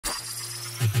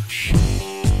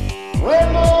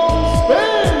Random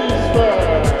Space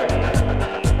Fact!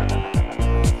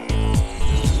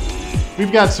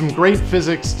 We've got some great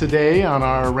physics today on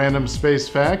our Random Space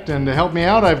Fact, and to help me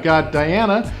out, I've got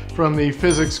Dianna from the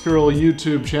Physics Girl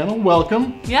YouTube channel.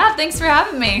 Welcome. Yeah, thanks for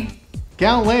having me.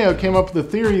 Galileo came up with the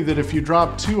theory that if you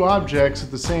drop two objects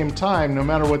at the same time, no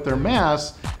matter what their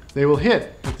mass, they will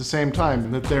hit at the same time,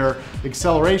 and that their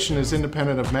acceleration is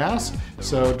independent of mass.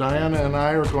 So Dianna and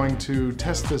I are going to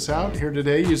test this out here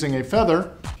today using a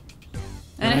feather.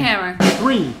 And a hammer.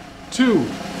 3, 2,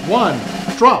 1,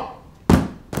 drop.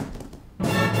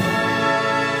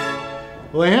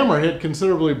 Well, the hammer hit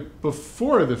considerably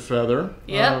before the feather.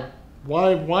 Yep.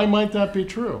 Why might that be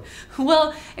true?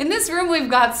 Well, in this room we've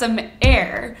got some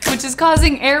air, which is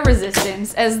causing air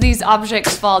resistance as these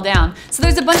objects fall down. So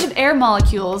there's a bunch of air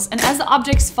molecules, and as the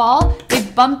objects fall, they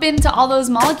bump into all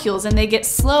those molecules and they get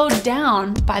slowed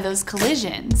down by those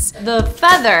collisions. The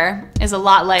feather is a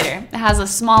lot lighter. It has a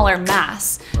smaller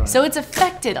mass. Right. So it's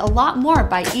affected a lot more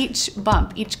by each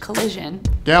bump, each collision.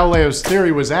 Galileo's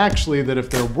theory was actually that if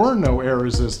there were no air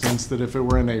resistance, that if it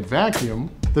were in a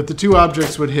vacuum, that the two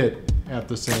objects would hit at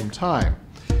the same time.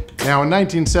 Now in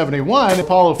 1971,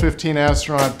 Apollo 15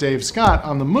 astronaut Dave Scott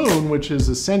on the moon, which is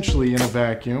essentially in a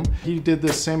vacuum, he did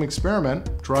this same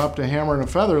experiment, dropped a hammer and a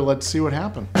feather. Let's see what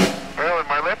happened. Well, in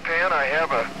my left hand I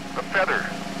have a feather.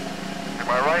 In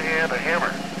my right hand a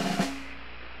hammer.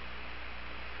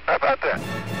 How about that?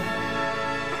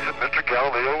 Mr.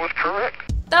 Galileo was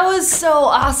correct. That was so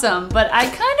awesome, but I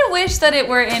kind of wish that it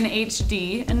were in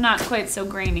HD and not quite so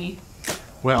grainy.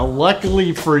 Well,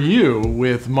 luckily for you,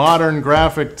 with modern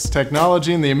graphics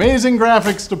technology and the amazing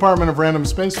graphics department of Random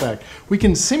Space Fact, we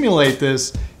can simulate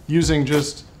this using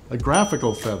just a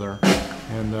graphical feather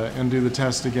and do the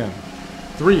test again.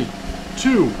 3,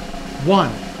 2,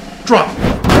 1, drop!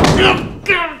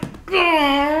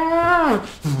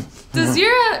 Does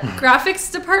your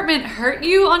graphics department hurt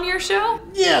you on your show?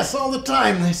 Yes, all the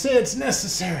time. They say it's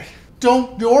necessary.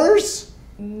 Don't yours?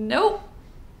 Nope.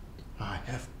 I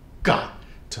have got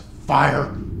to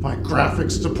fire my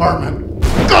graphics department.